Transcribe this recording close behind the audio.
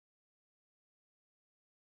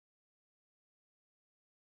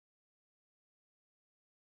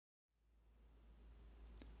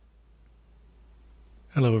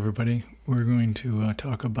Hello, everybody. We're going to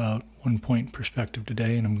talk about one-point perspective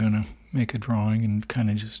today, and I'm going to make a drawing and kind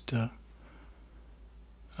of just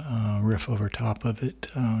riff over top of it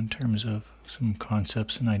in terms of some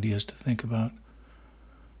concepts and ideas to think about.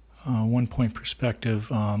 One-point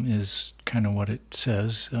perspective is kind of what it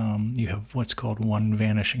says. You have what's called one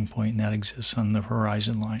vanishing point, and that exists on the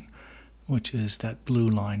horizon line, which is that blue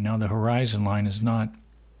line. Now, the horizon line is not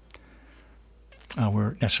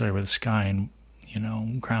necessarily where the sky and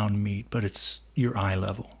ground meet, but it's your eye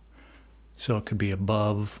level. So it could be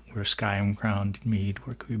above where sky and ground meet,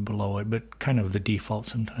 or it could be below it, but kind of the default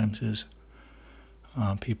sometimes is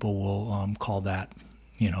people will call that,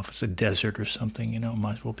 if it's a desert or something, it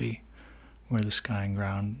might as well be where the sky and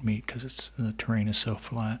ground meet because the terrain is so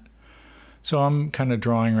flat. So I'm kind of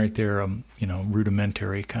drawing right there,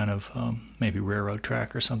 rudimentary kind of maybe railroad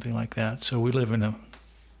track or something like that. So we live in a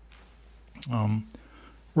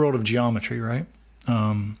world of geometry, right?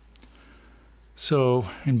 So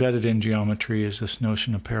embedded in geometry is this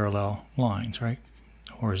notion of parallel lines, right?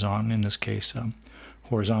 Horizontal, in this case,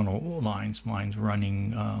 horizontal lines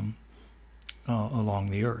running along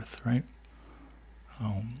the earth, right?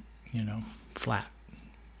 Flat,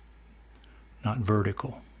 not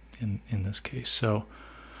vertical in this case. So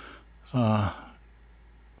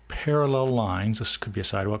parallel lines, this could be a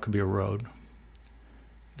sidewalk, could be a road,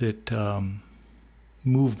 that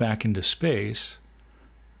move back into space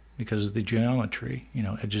because of the geometry,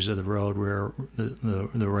 edges of the road, where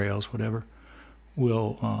the rails, whatever,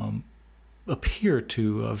 will appear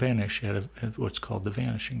to vanish at what's called the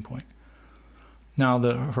vanishing point. Now,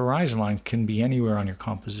 the horizon line can be anywhere on your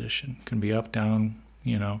composition. It can be up, down,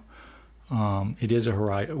 it is a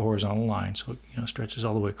horizontal line, so it stretches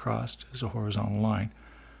all the way across as a horizontal line.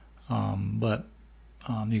 But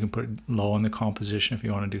you can put it low on the composition if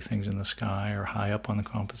you want to do things in the sky, or high up on the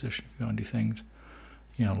composition if you want to do things,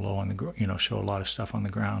 low on the, show a lot of stuff on the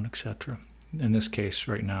ground, etc. In this case,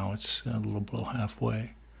 right now, it's a little below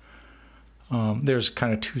halfway. There's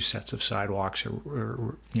kind of two sets of sidewalks,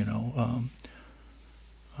 or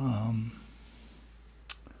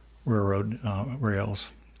railroad rails.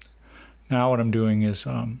 Now what I'm doing is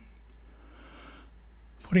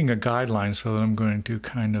putting a guideline so that I'm going to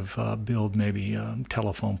kind of build maybe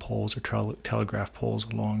telephone poles or telegraph poles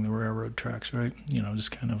along the railroad tracks, right?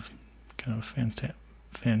 Just kind of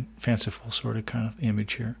fanciful sort of kind of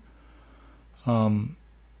image here. Now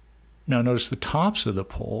notice the tops of the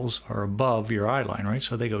poles are above your eye line, right?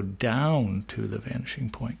 So they go down to the vanishing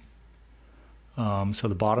point. So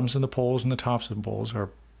the bottoms of the poles and the tops of the poles are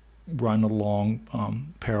run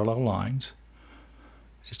along parallel lines.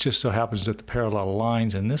 It just so happens that the parallel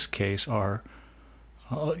lines in this case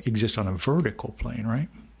exist on a vertical plane, right?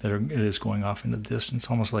 It is going off into the distance,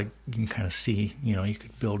 almost like you can kind of see, you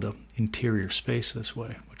could build an interior space this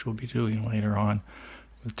way, which we'll be doing later on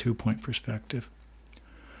with two-point perspective.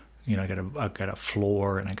 I've got a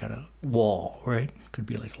floor and I got a wall, right? Could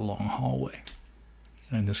be like a long hallway.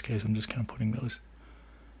 And in this case, I'm just kind of putting those,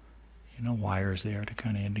 wires there to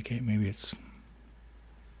kind of indicate maybe it's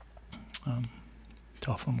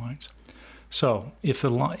telephone lines. So if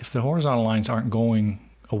the horizontal lines aren't going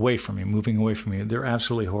away from you, moving away from you, they're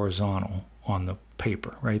absolutely horizontal on the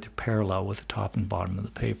paper, right? They're parallel with the top and bottom of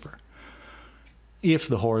the paper. If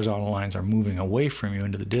the horizontal lines are moving away from you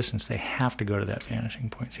into the distance, they have to go to that vanishing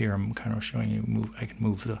point. So here I'm kind of showing you I can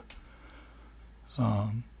move the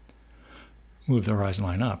horizon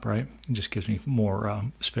line up, right? It just gives me more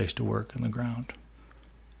space to work on the ground.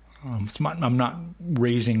 I'm not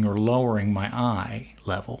raising or lowering my eye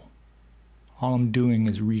level. All I'm doing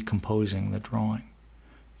is recomposing the drawing.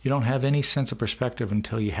 You don't have any sense of perspective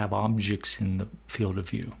until you have objects in the field of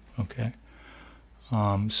view, okay?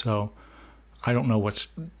 So I don't know what's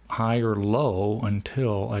high or low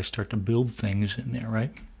until I start to build things in there,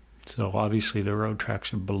 right? So obviously the road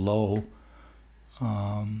tracks are below,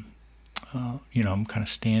 I'm kind of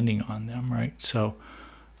standing on them, right? So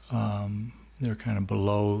they're kind of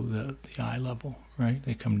below the eye level, right?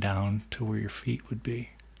 They come down to where your feet would be.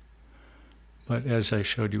 But as I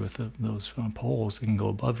showed you with those poles, they can go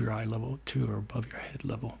above your eye level too, or above your head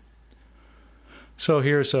level. So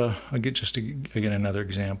here's I'll get again another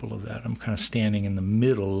example of that. I'm kind of standing in the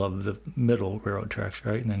middle of the middle railroad tracks,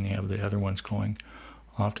 right? And then you have the other ones going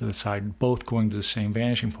off to the side, both going to the same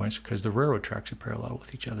vanishing points because the railroad tracks are parallel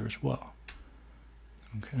with each other as well.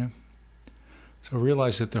 Okay. So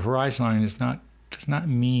realize that the horizon line does not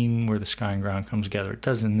mean where the sky and ground comes together. It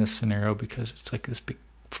does in this scenario because it's like this big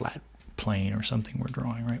flat plane or something we're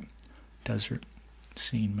drawing, right? Desert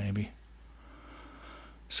scene maybe.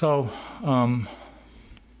 So what I'm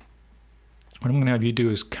going to have you do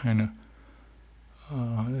is kind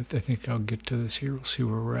I think I'll get to this here. We'll see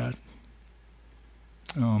where we're at.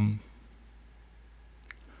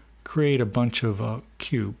 Create a bunch of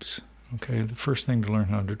cubes. Okay, the first thing to learn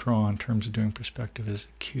how to draw in terms of doing perspective is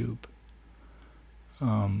a cube. So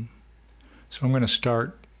I'm going to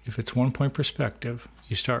start, if it's 1 point perspective,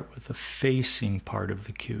 you start with the facing part of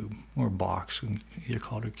the cube, or box. You either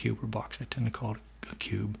call it a cube or box. I tend to call it a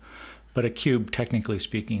cube. But a cube, technically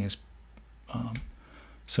speaking, is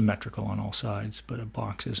symmetrical on all sides, but a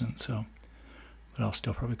box isn't, so, but I'll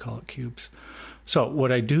still probably call it cubes. So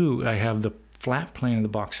what I do, I have the flat plane of the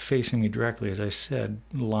box facing me directly. As I said,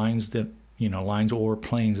 lines that, lines or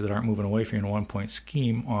planes that aren't moving away from you in a 1 point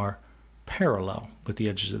scheme are parallel with the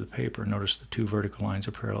edges of the paper. Notice the two vertical lines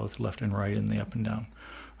are parallel with the left and right, and the up and down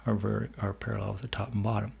are parallel with the top and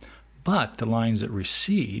bottom. But the lines that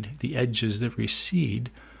recede, the edges that recede,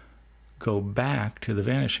 go back to the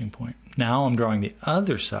vanishing point. Now I'm drawing the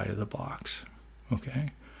other side of the box,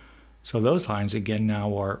 okay? So those lines, again,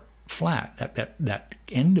 now are flat. That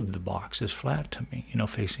end of the box is flat to me,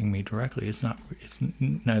 facing me directly. It's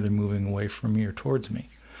neither moving away from me or towards me.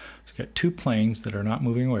 So I've got two planes that are not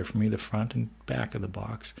moving away from me, the front and back of the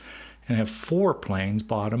box, and I have four planes,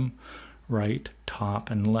 bottom, right,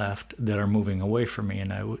 top, and left, that are moving away from me.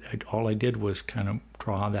 And all I did was kind of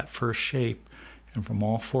draw that first shape, and from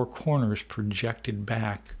all four corners projected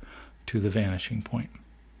back to the vanishing point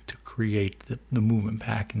to create the movement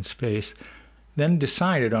back in space. Then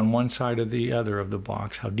decided on one side or the other of the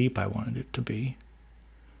box how deep I wanted it to be.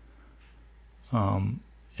 And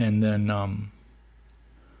then,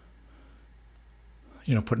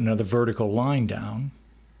 put another vertical line down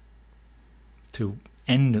to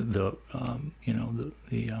end the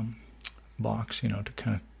box, to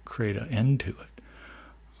kind of create an end to it,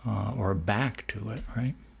 or a back to it,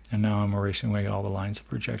 right? And now I'm erasing away all the lines of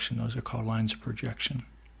projection. Those are called lines of projection,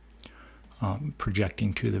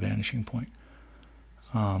 projecting to the vanishing point.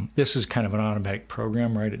 This is kind of an automatic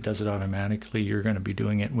program, right? It does it automatically. You're going to be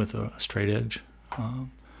doing it with a straight edge.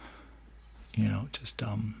 Just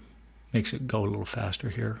makes it go a little faster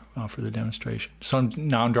here for the demonstration. So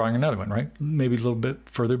now I'm drawing another one, right? Maybe a little bit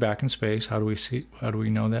further back in space. How do we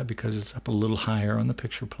know that? Because it's up a little higher on the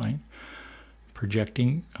picture plane.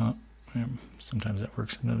 Projecting, sometimes that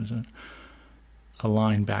works, sometimes not. A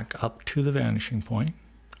line back up to the vanishing point.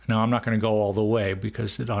 Now I'm not going to go all the way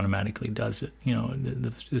because it automatically does it.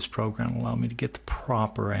 This program will allow me to get the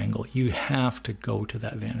proper angle. You have to go to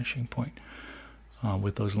that vanishing point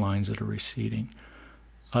with those lines that are receding.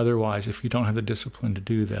 Otherwise, if you don't have the discipline to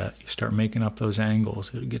do that, you start making up those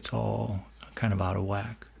angles, it gets all kind of out of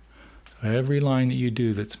whack. So every line that you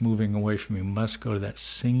do that's moving away from you must go to that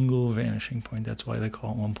single vanishing point. That's why they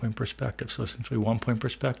call it 1 point perspective. So essentially 1 point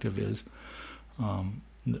perspective is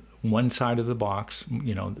one side of the box,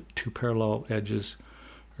 the two parallel edges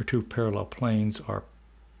or two parallel planes are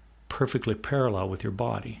perfectly parallel with your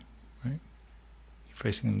body, right? You're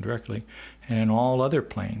facing them directly, and all other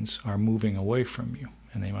planes are moving away from you,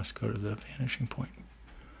 and they must go to the vanishing point.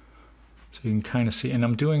 So you can kind of see, and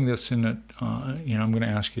I'm doing this in a, I'm going to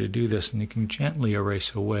ask you to do this, and you can gently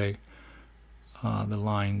erase away the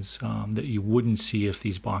lines that you wouldn't see if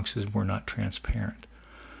these boxes were not transparent.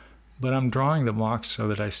 But I'm drawing the box so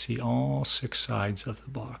that I see all 6 sides of the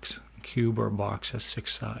box. A cube or a box has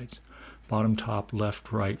 6 sides. Bottom, top,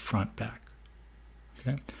 left, right, front, back.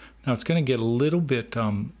 Okay. Now it's going to get a little bit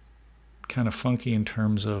kind of funky in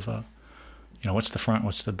terms of, what's the front,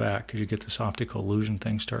 what's the back, because you get this optical illusion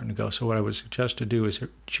thing starting to go. So what I would suggest to do is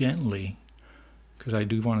gently, because I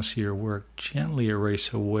do want to see your work, gently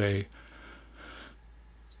erase away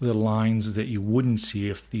the lines that you wouldn't see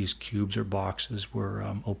if these cubes or boxes were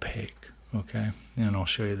opaque, okay? And I'll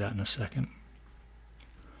show you that in a second.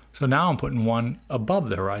 So now I'm putting one above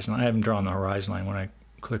the horizon line. I haven't drawn the horizon line. When I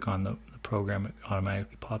click on the program, it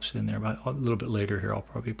automatically pops in there. But a little bit later here, I'll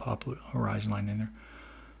probably pop a horizon line in there.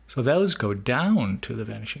 So those go down to the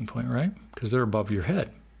vanishing point, right? Because they're above your head,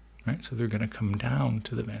 right? So they're going to come down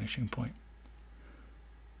to the vanishing point.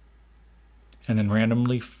 And then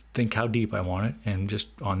randomly think how deep I want it, and just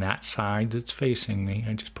on that side that's facing me,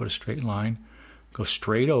 I just put a straight line, go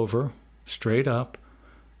straight over, straight up,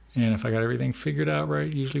 and if I got everything figured out right,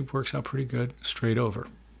 it usually works out pretty good, straight over,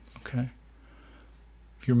 okay?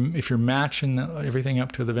 If you're matching everything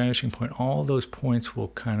up to the vanishing point, all those points will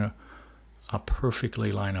kind of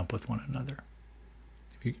perfectly line up with one another.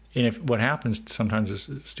 What happens sometimes is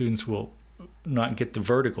students will not get the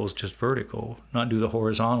verticals just vertical, not do the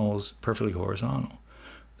horizontals perfectly horizontal.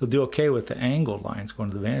 They'll do okay with the angled lines going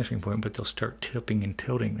to the vanishing point, but they'll start tipping and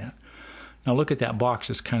tilting that. Now look at that box,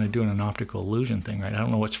 it's kind of doing an optical illusion thing, right? I don't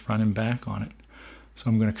know what's front and back on it. So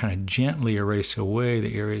I'm going to kind of gently erase away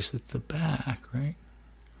the areas at the back, right?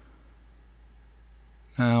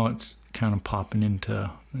 Now it's kind of popping into,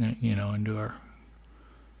 into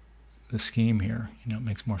the scheme here. It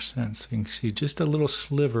makes more sense. You can see just a little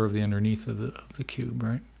sliver of the underneath of the cube,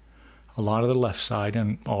 right? A lot of the left side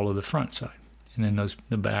and all of the front side. And then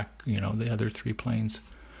the back, the other 3 planes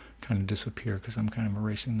kind of disappear because I'm kind of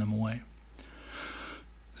erasing them away.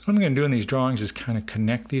 So what I'm going to do in these drawings is kind of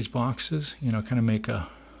connect these boxes, kind of make the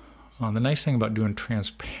nice thing about doing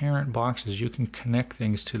transparent boxes, you can connect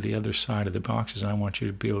things to the other side of the boxes, and I want you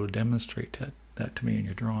to be able to demonstrate that to me in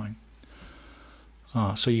your drawing.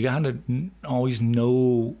 So you got to always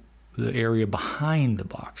know the area behind the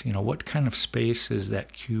box. What kind of space is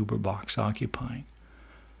that cube or box occupying?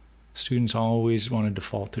 Students always want to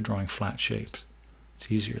default to drawing flat shapes.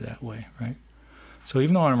 It's easier that way, right? So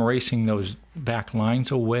even though I'm erasing those back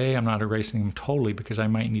lines away, I'm not erasing them totally because I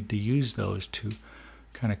might need to use those to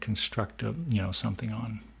kind of construct something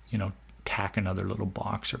on, tack another little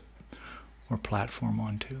box or platform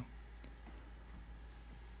onto.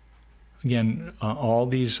 Again, all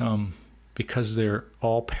these, because they're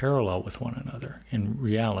all parallel with one another in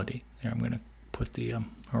reality. There, I'm going to put the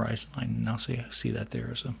horizon line, and now see that there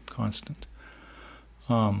as a constant.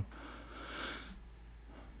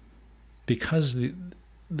 Because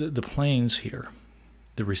the planes here,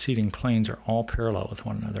 the receding planes are all parallel with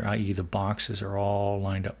one another, i.e. the boxes are all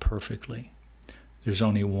lined up perfectly. There's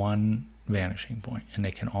only one vanishing point, and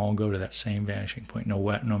they can all go to that same vanishing point,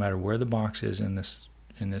 no matter where the box is in this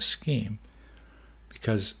scheme.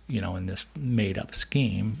 Because, in this made-up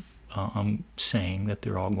scheme, I'm saying that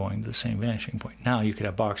they're all going to the same vanishing point. Now, you could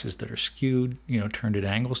have boxes that are skewed, turned at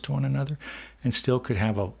angles to one another, and still could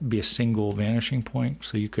be a single vanishing point.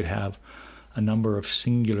 So you could have a number of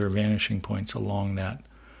singular vanishing points along that,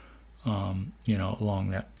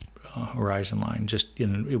 horizon line.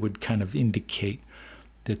 It would kind of indicate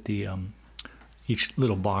that each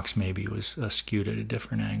little box maybe was skewed at a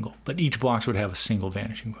different angle. But each box would have a single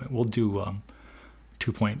vanishing point. We'll do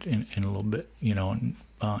 2-point in a little bit,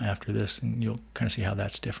 after this, and you'll kind of see how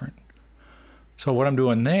that's different. So what I'm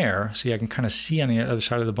doing there, see, I can kind of see on the other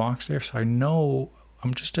side of the box there, so I know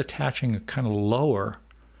I'm just attaching a kind of lower,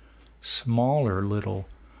 smaller little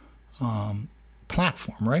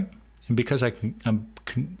platform, right? And because I can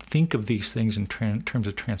think of these things in terms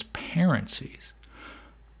of transparencies,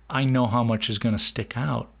 I know how much is going to stick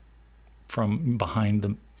out from behind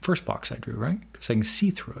the first box I drew, right? Because I can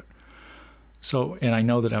see through it. So, and I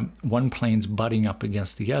know that one plane's butting up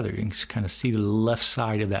against the other. You can kind of see the left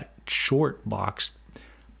side of that short box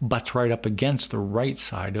butts right up against the right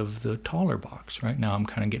side of the taller box, right? Now I'm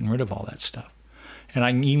kind of getting rid of all that stuff. And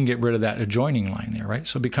I can even get rid of that adjoining line there, right?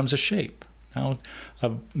 So it becomes a shape. Now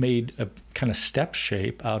I've made a kind of step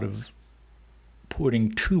shape out of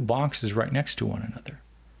putting 2 boxes right next to one another,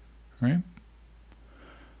 right?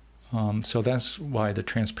 So that's why the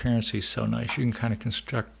transparency is so nice. You can kind of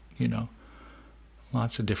construct,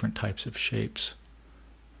 lots of different types of shapes.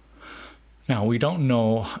 Now, we don't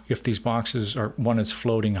know if these boxes one is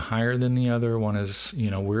floating higher than the other, one is,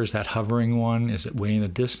 where's that hovering one? Is it way in the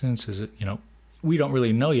distance? Is it, we don't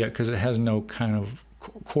really know yet because it has no kind of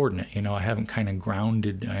coordinate, I haven't kind of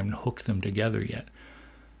grounded, I haven't hooked them together yet.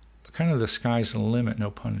 But kind of the sky's the limit, no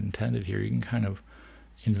pun intended here. You can kind of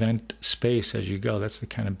invent space as you go. That's the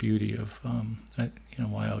kind of beauty of,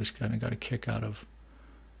 why I always kind of got a kick out of,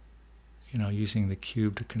 using the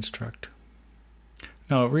cube to construct.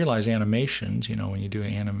 Now, realize animations, when you do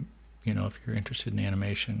if you're interested in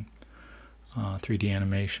animation, 3D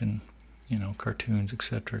animation, cartoons,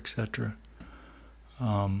 etc., etc.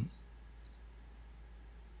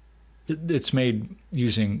 It's made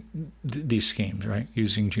using these schemes, right?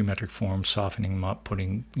 Using geometric forms, softening them up,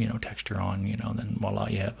 putting, texture on, then voila,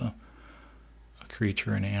 you have a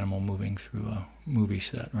creature, an animal moving through a movie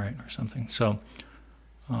set, right, or something. So,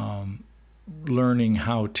 learning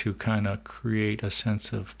how to kind of create a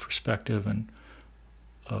sense of perspective and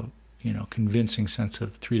convincing sense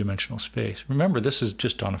of three-dimensional space. Remember, this is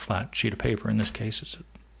just on a flat sheet of paper. In this case, it's a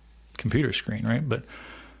computer screen, right? But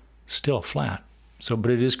still flat. So,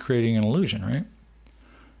 but it is creating an illusion, right?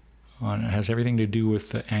 And it has everything to do with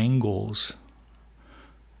the angles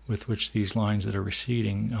with which these lines that are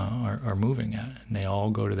receding are moving at, and they all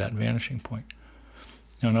go to that vanishing point.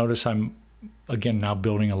 Now, notice I'm again now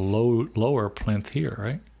building a lower plinth here,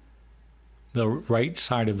 right? The right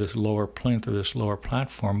side of this lower plinth or this lower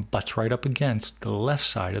platform butts right up against the left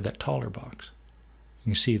side of that taller box.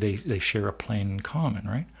 You can see they share a plane in common,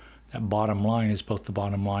 right? That bottom line is both the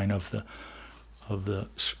bottom line of the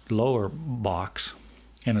lower box,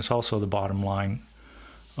 and it's also the bottom line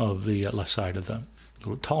of the left side of the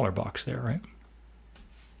little taller box there, right?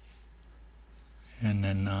 And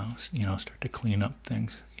then, you know, start to clean up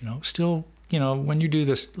things. You know, still, you know, when you do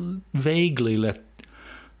this, vaguely let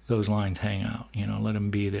those lines hang out, you know, let them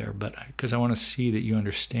be there. But because I want to see that you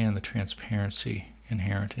understand the transparency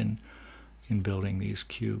inherent in building these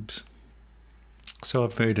cubes. So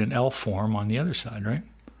I've made an L form on the other side, right?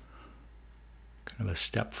 Kind of a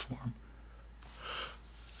step form.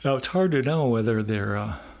 Now it's hard to know whether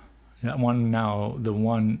they're that one now, the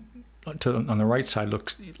one on the right side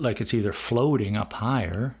looks like it's either floating up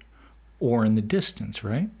higher or in the distance,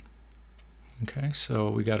 right? Okay, so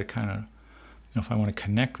we got to kind of, you know, if I want to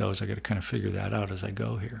connect those, I got to kind of figure that out as I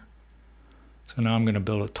go here. So now I'm going to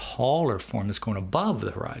build a taller form that's going above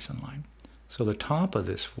the horizon line. So the top of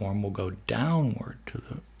this form will go downward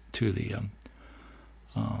to the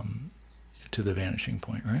vanishing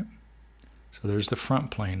point, right? So there's the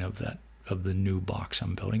front plane of the new box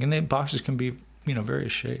I'm building, and the boxes can be, you know,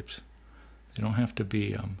 various shapes. They don't have to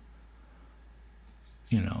be,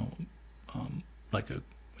 you know, like a,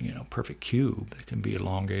 you know, perfect cube. They can be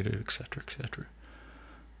elongated, etc., etc.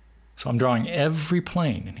 So I'm drawing every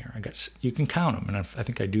plane in here. You can count them, and I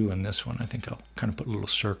think I do in this one. I think I'll kind of put little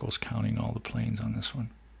circles counting all the planes on this one.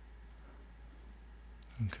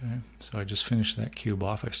 Okay, so I just finished that cube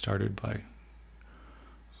off. I started by,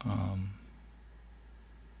 you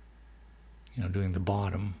know, doing the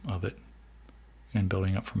bottom of it and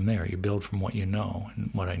building up from there. You build from what you know, and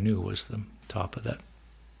what I knew was the top of that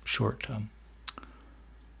short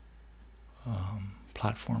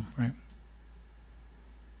platform, right?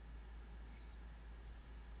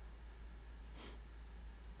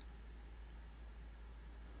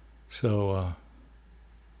 So,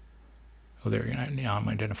 oh, there, now I'm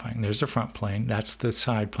identifying. There's the front plane, that's the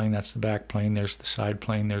side plane, that's the back plane, there's the side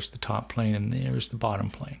plane, there's the top plane, and there's the bottom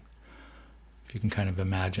plane. If you can kind of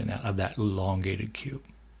imagine that, of that elongated cube,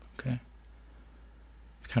 okay?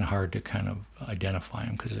 It's kind of hard to kind of identify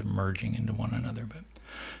them because they're merging into one another.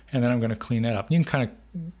 And then I'm going to clean that up. You can kind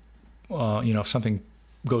of, you know, if something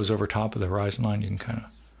goes over top of the horizon line, you can kind of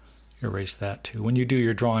erase that too. When you do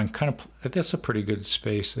your drawing, kind of, that's a pretty good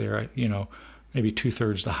space there, you know, maybe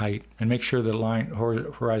 2/3 the height, and make sure the line,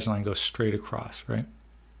 horizon line goes straight across, right?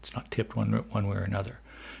 It's not tipped one way or another.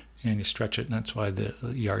 And you stretch it, and that's why the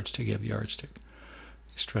yardstick, you have the yardstick.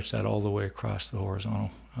 You stretch that all the way across the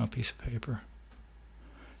horizontal piece of paper.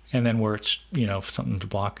 And then where it's, you know, if something's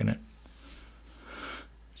blocking it,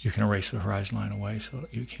 you can erase the horizon line away so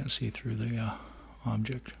you can't see through the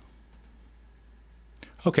object.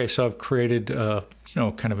 Okay, so I've created, you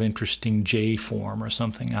know, kind of interesting J form or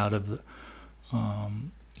something out of the,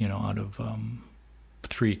 you know, out of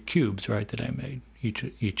 3 cubes, right, that I made,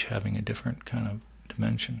 each having a different kind of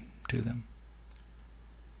dimension to them.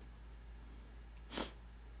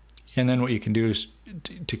 And then what you can do is,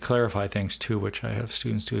 to clarify things too, which I have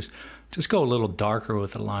students do, is just go a little darker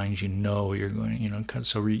with the lines you know you're going, you know,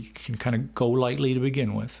 so you can kind of go lightly to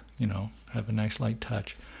begin with, you know, have a nice light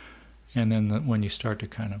touch. And then when you start to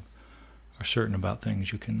kind of are certain about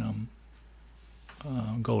things, you can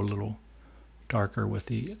go a little darker with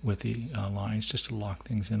the lines just to lock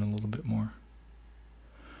things in a little bit more.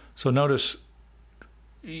 So notice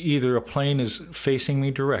either a plane is facing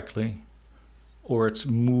me directly or it's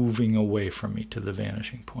moving away from me to the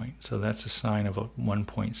vanishing point. So that's a sign of a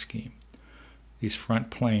one-point scheme. These front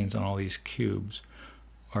planes on all these cubes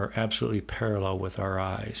are absolutely parallel with our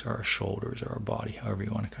eyes, or our shoulders, or our body, however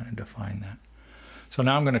you want to kind of define that. So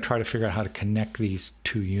now I'm going to try to figure out how to connect these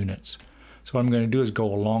 2 units. So what I'm going to do is go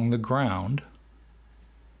along the ground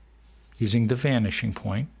using the vanishing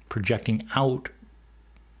point, projecting out,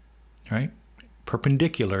 right,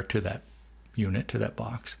 perpendicular to that unit, to that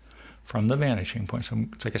box, from the vanishing point. So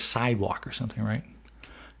it's like a sidewalk or something, right?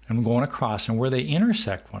 I'm going across, and where they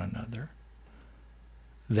intersect one another,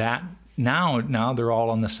 that now they're all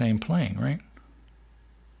on the same plane, right?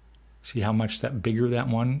 See how much that bigger that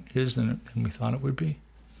one is than we thought it would be?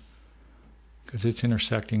 Because it's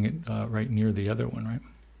intersecting it right near the other one, right?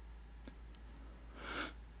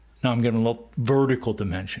 Now I'm getting a little vertical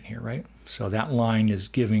dimension here, right? So that line is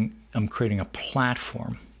I'm creating a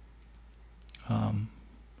platform.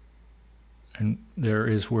 And there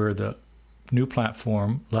is where the new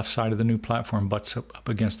platform, left side of the new platform, butts up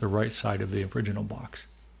against the right side of the original box.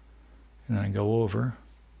 And then I go over,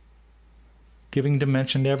 giving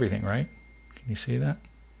dimension to everything, right? Can you see that?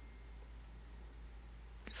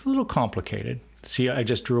 It's a little complicated. See, I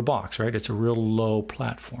just drew a box, right? It's a real low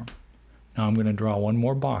platform. Now I'm going to draw one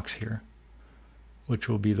more box here, which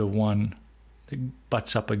will be the one that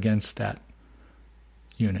butts up against that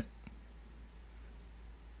unit.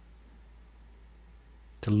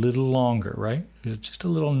 It's a little longer, right? There's just a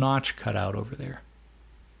little notch cut out over there.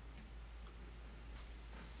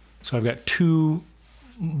 So I've got two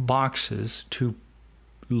boxes, two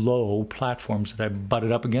low platforms that I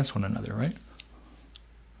butted up against one another, right?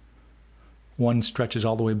 One stretches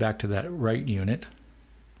all the way back to that right unit.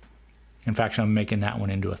 In fact, I'm making that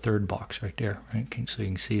one into a third box right there, right? So you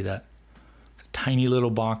can see that. It's a tiny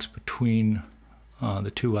little box between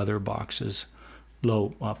the two other boxes, low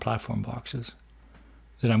platform boxes,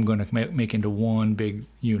 that I'm going to make into one big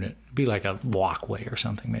unit. It'd be like a walkway or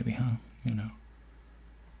something maybe, huh? You know.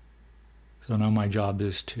 So now my job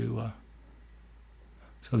is to,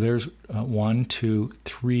 so there's 1, 2,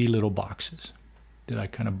 3 little boxes that I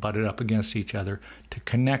kind of butted up against each other to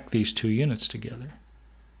connect these two units together.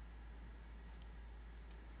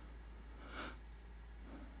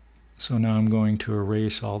 So now I'm going to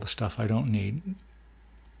erase all the stuff I don't need.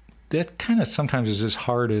 That kind of sometimes is as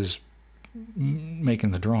hard as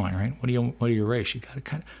making the drawing, right? What do you erase? You got to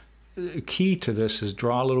kind of, the key to this is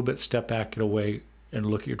draw a little bit, step back, get away, and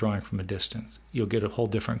look at your drawing from a distance. You'll get a whole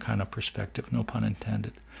different kind of perspective, no pun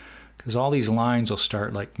intended. Because all these lines will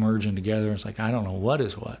start like merging together. It's like, I don't know what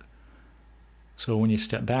is what. So when you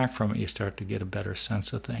step back from it, you start to get a better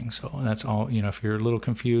sense of things. So that's all, you know, if you're a little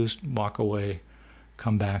confused, walk away,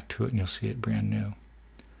 come back to it, and you'll see it brand new.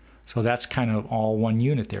 So that's kind of all one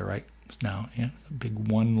unit there, right? Now, yeah, a big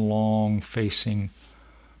one long facing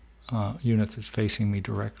unit that's facing me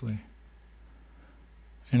directly.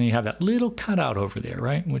 And you have that little cutout over there,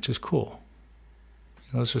 right? Which is cool.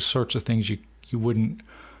 Those are sorts of things you wouldn't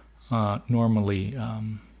normally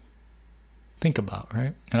think about,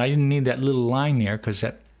 right? And I didn't need that little line there because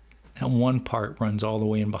that one part runs all the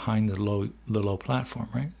way in behind the low platform,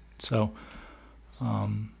 right? So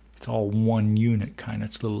it's all one unit kind of.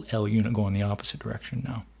 It's a little L unit going the opposite direction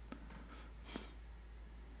now.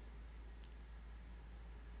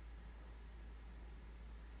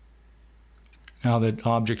 Now the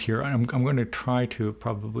object here, I'm going to try to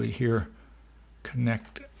probably here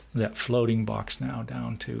connect that floating box now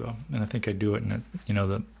down to, and I think I do it in a, you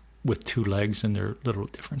know, with two legs, and they're little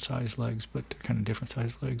different size legs, but they're kind of different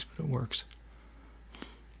size legs, but it works.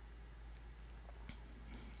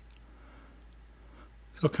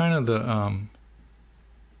 So kind of the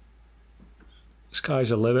sky's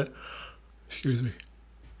the limit, excuse me,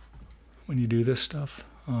 when you do this stuff.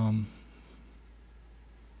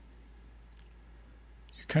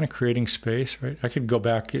 Kind of creating space, right? I could go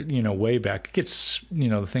back, you know, way back. It gets, you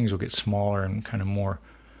know, the things will get smaller and kind of more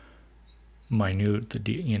minute.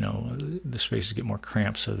 You know, the spaces get more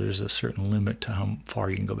cramped, so there's a certain limit to how far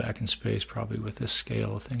you can go back in space, probably with this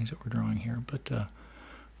scale of things that we're drawing here. But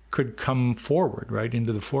could come forward, right,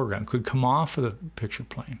 into the foreground. Could come off of the picture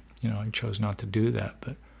plane. You know, I chose not to do that,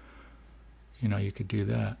 but, you know, you could do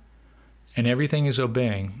that. And everything is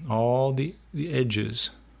obeying. All the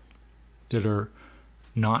edges that are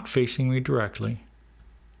not facing me directly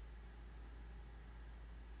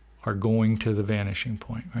are going to the vanishing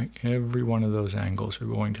point, right? Every one of those angles are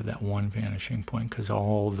going to that one vanishing point, because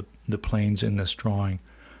all the planes in this drawing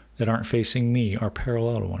that aren't facing me are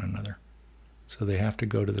parallel to one another. So they have to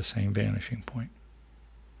go to the same vanishing point.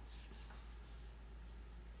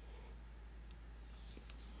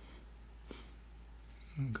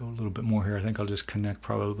 I'll go a little bit more here. I think I'll just connect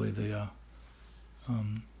probably the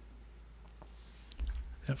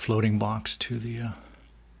that floating box to the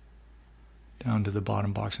down to the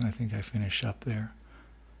bottom box, and I think I finish up there.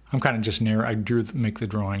 I'm kind of just make the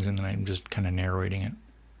drawings, and then I'm just kind of narrating it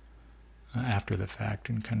after the fact,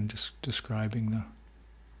 and kind of just describing the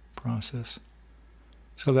process.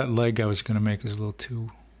 So that leg I was going to make is a little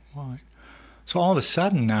too wide. So all of a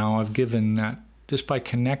sudden now I've given that, just by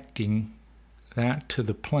connecting that to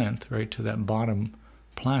the plinth, right, to that bottom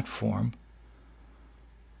platform,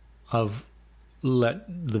 of let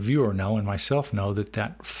the viewer know and myself know that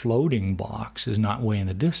that floating box is not way in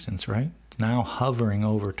the distance, right? It's now hovering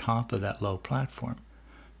over top of that low platform,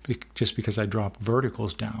 just because I dropped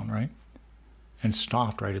verticals down, right, and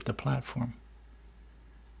stopped right at the platform.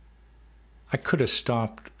 I could have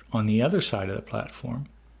stopped on the other side of the platform,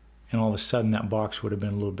 and all of a sudden that box would have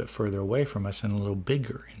been a little bit further away from us and a little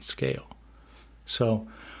bigger in scale. So,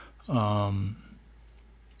 you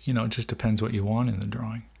know, it just depends what you want in the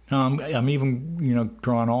drawing. Now, I'm even, you know,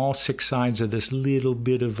 drawing all 6 sides of this little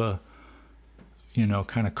bit of a, you know,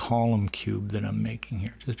 kind of column cube that I'm making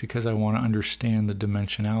here, just because I want to understand the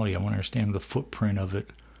dimensionality. I want to understand the footprint of it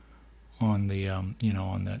on the, you know,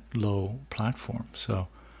 on that low platform. So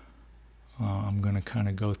I'm going to kind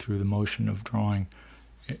of go through the motion of drawing,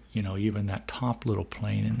 you know, even that top little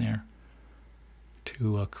plane in there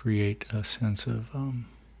to create a sense of, you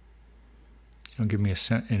It'll give me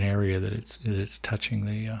an area that it's touching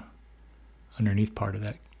the underneath part of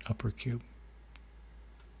that upper cube.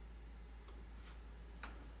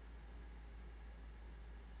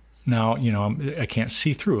 Now, you know, I can't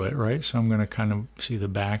see through it, right? So I'm going to kind of see the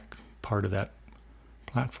back part of that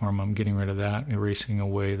platform. I'm getting rid of that, erasing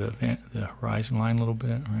away the horizon line a little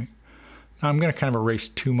bit, right? Now I'm going to kind of erase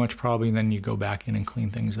too much probably, and then you go back in and clean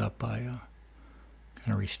things up by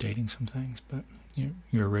kind of restating some things. But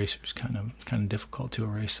your eraser is kind of difficult to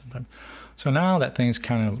erase sometimes. So now that thing's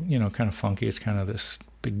kind of funky. It's kind of this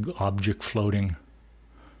big object floating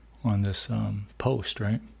on this post,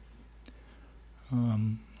 right?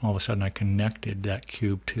 All of a sudden I connected that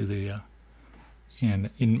cube to the, and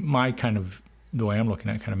in my kind of, the way I'm looking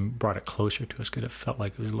at it, kind of brought it closer to us because it felt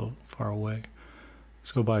like it was a little far away.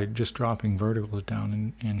 So by just dropping verticals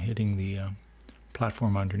down and hitting the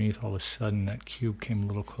platform underneath, all of a sudden that cube came a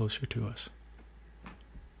little closer to us.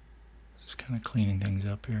 Just kind of cleaning things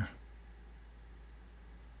up here.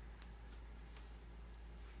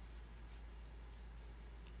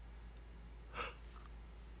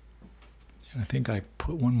 And I think I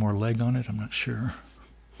put one more leg on it, I'm not sure.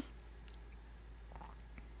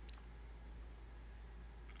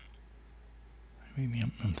 Maybe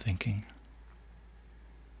I'm thinking.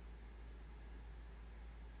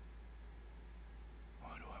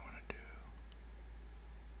 What do I want to do?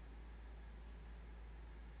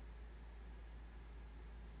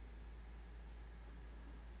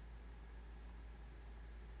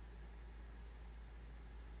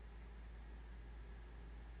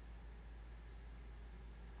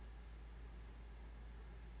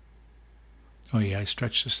 Oh yeah, I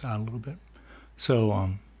stretched this out a little bit.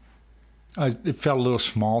 So it felt a little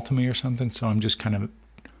small to me or something, so I'm just kind of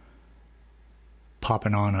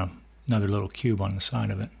popping on another little cube on the side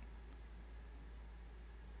of it.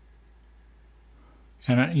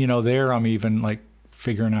 And you know, there I'm even like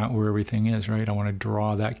figuring out where everything is, right? I want to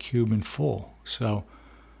draw that cube in full. So,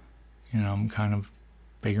 you know, I'm kind of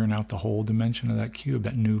figuring out the whole dimension of that cube,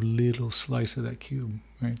 that new little slice of that cube,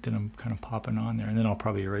 right? That I'm kind of popping on there. And then I'll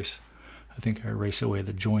probably erase, I think I erase away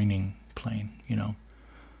the joining plane, you know,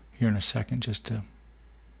 here in a second, just to.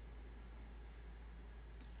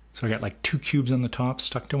 So I got like two cubes on the top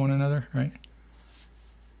stuck to one another, right?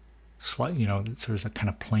 You know, so there's a kind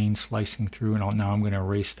of plane slicing through, and now I'm going to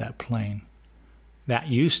erase that plane. That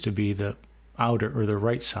used to be the outer or the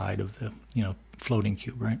right side of the, you know, floating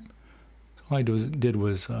cube, right? So all I did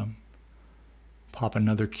was pop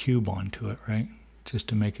another cube onto it, right? Just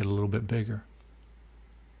to make it a little bit bigger.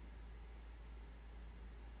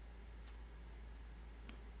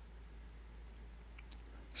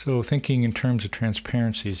 So thinking in terms of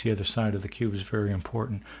transparencies, the other side of the cube is very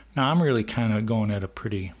important. Now I'm really kind of going at a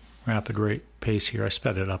pretty rapid pace here. I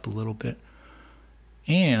sped it up a little bit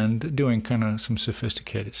and doing kind of some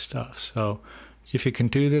sophisticated stuff. So if you can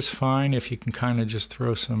do this, fine. If you can kind of just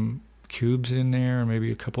throw some cubes in there,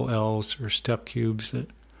 maybe a couple L's or step cubes that,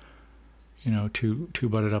 you know, two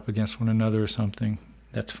butted up against one another or something,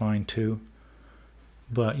 that's fine too.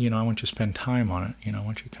 But, you know, I want you to spend time on it. You know, I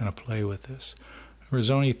want you to kind of play with this. There's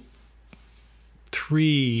only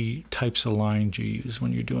 3 types of lines you use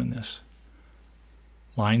when you're doing this.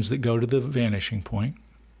 Lines that go to the vanishing point,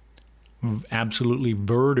 absolutely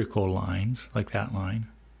vertical lines, like that line,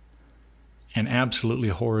 and absolutely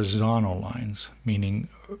horizontal lines, meaning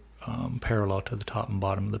parallel to the top and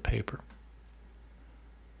bottom of the paper.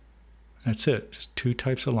 That's it, just 2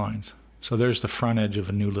 types of lines. So there's the front edge of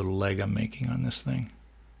a new little leg I'm making on this thing.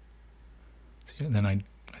 See, and then I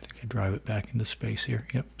think I drive it back into space here.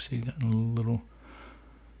 Yep, see that little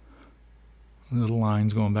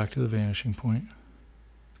lines going back to the vanishing point.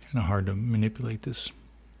 Kind of hard to manipulate this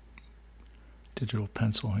digital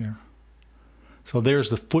pencil here. So there's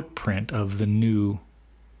the footprint of the new,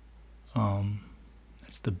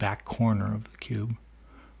 that's the back corner of the cube.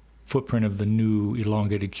 Footprint of the new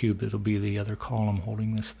elongated cube that'll be the other column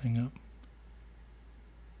holding this thing up.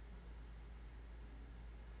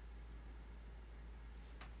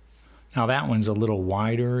 Now that one's a little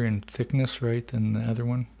wider in thickness, right, than the other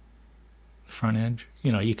one, the front edge.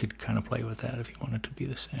 You know, you could kind of play with that if you want it to be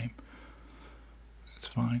the same. That's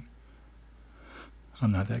fine.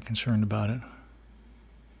 I'm not that concerned about it.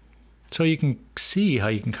 So you can see how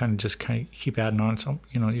you can kind of keep adding on some,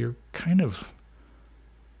 you know, you're kind of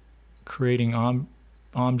creating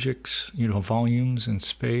objects, you know, volumes and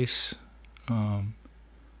space.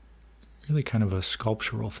 Really kind of a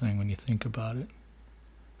sculptural thing when you think about it.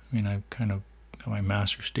 I mean, I've kind of got my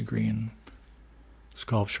master's degree in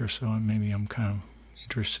sculpture, so maybe I'm kind of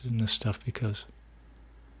interested in this stuff because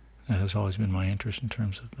that has always been my interest in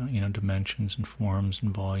terms of, you know, dimensions and forms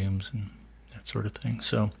and volumes and that sort of thing.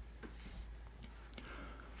 So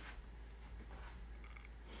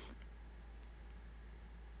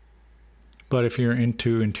but if you're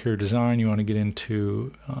into interior design, you want to get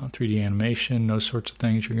into 3D animation, those sorts of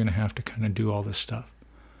things, you're going to have to kind of do all this stuff.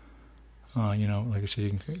 You know, like I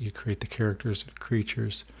said, you create the characters, the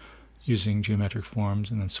creatures, using geometric forms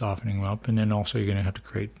and then softening them up. And then also you're going to have to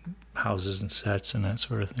create houses and sets and that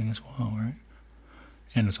sort of thing as well, right?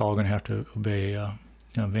 And it's all going to have to obey you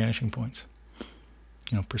know, vanishing points,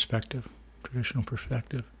 you know, perspective, traditional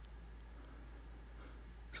perspective.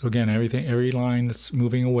 So again, every line that's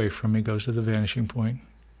moving away from me goes to the vanishing point.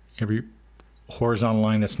 Every horizontal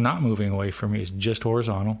line that's not moving away from me is just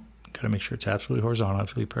horizontal. Got to make sure it's absolutely horizontal,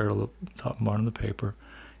 absolutely parallel to the top and bottom of the paper.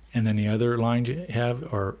 And then the other lines you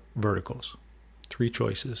have are verticals. 3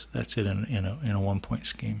 choices. That's it in a one-point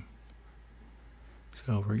scheme.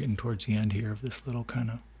 So we're getting towards the end here of this little kind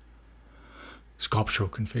of sculptural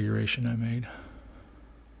configuration I made.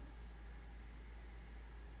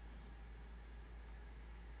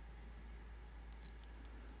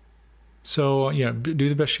 So yeah, do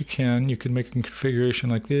the best you can. You can make a configuration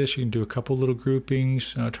like this. You can do a couple little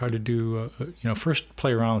groupings. Try to do, you know, first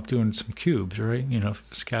play around with doing some cubes, right? You know,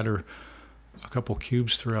 scatter a couple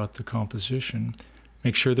cubes throughout the composition.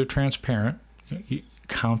 Make sure they're transparent. You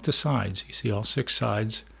count the sides. You see all 6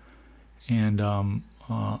 sides, and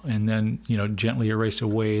then, you know, gently erase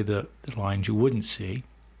away the lines you wouldn't see.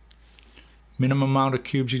 Minimum amount of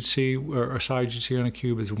cubes you'd see, or sides you'd see on a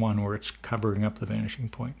cube, is 1, where it's covering up the vanishing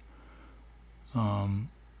point.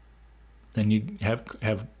 Then you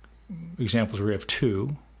have examples where you have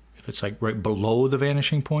 2. If it's like right below the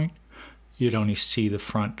vanishing point, you'd only see the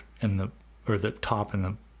front and the top and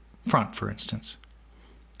the front, for instance,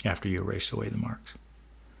 after you erase away the marks.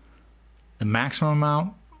 The maximum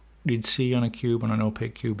amount you'd see on a cube, on an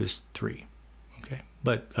opaque cube, is 3. Okay,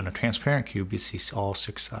 but on a transparent cube, you see all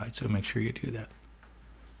 6 sides. So make sure you do that.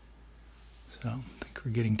 So I think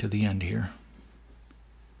we're getting to the end here.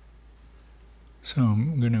 So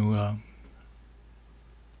I'm going to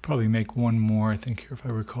probably make one more, I think, here, if I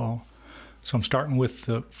recall. So I'm starting with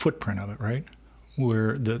the footprint of it, right?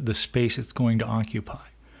 Where the space it's going to occupy.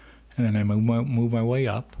 And then I move my way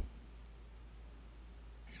up.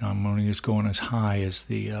 You know, I'm only just going as high as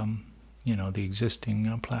the, you know, the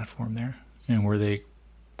existing platform there. And where they,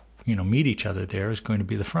 you know, meet each other there is going to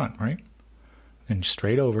be the front, right? Then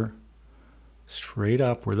straight over, straight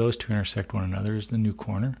up, where those 2 intersect one another, is the new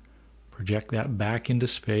corner. Project that back into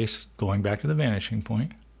space, going back to the vanishing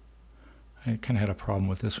point. I kind of had a problem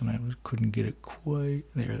with this one. I couldn't get it quite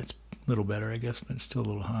there. That's a little better, I guess, but it's still a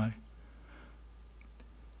little high.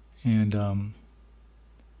 And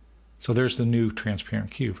so there's the new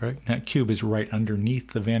transparent cube, right? That cube is right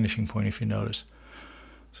underneath the vanishing point, if you notice.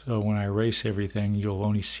 So when I erase everything, you'll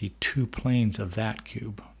only see 2 planes of that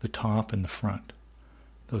cube, the top and the front.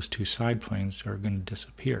 Those 2 side planes are going to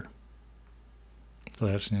disappear. So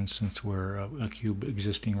that's an instance where a cube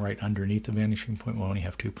existing right underneath the vanishing point will only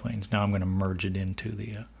have 2 planes. Now I'm going to merge it into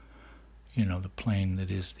the, you know, the plane that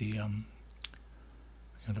is the, you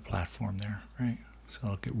know, the platform there, right? So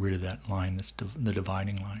I'll get rid of that line, that's the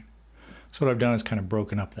dividing line. So what I've done is kind of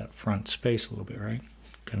broken up that front space a little bit, right?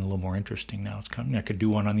 Kind of a little more interesting now. It's coming. I could do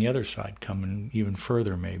one on the other side, coming even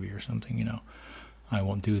further maybe, or something. You know, I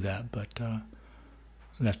won't do that, but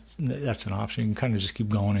that's an option. You can kind of just keep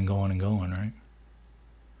going and going and going, right?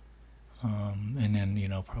 And then, you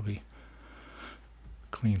know, probably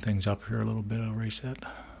clean things up here a little bit. I'll erase that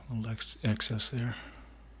little excess there.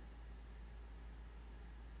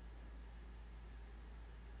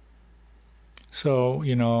 So,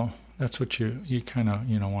 you know, that's what you kind of,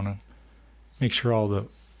 you know, want to make sure all the,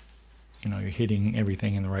 you know, you're hitting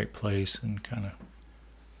everything in the right place, and kind of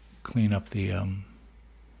clean up the, you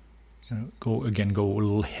know, go a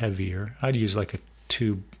little heavier. I'd use like a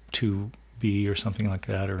 2B or something like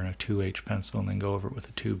that, or in a 2H pencil, and then go over it with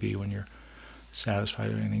a 2B when you're satisfied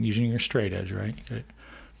with anything, using your straight edge, right? You gotta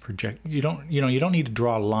project. You don't need to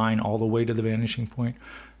draw a line all the way to the vanishing point,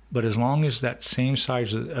 but as long as that same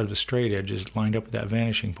size of the straight edge is lined up with that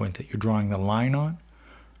vanishing point that you're drawing the line on,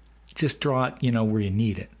 just draw it, you know, where you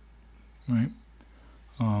need it, right?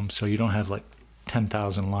 So you don't have like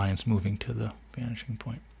 10,000 lines moving to the vanishing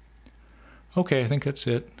point. Okay, I think that's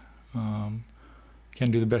it. Can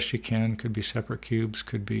do the best you can. Could be separate cubes,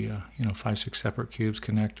 could be, you know, 5, 6 separate cubes,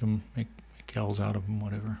 connect them, make L's out of them,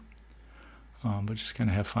 whatever. But just kind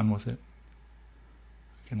of have fun with it.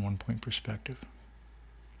 Again, 1-point perspective.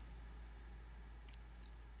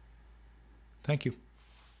 Thank you.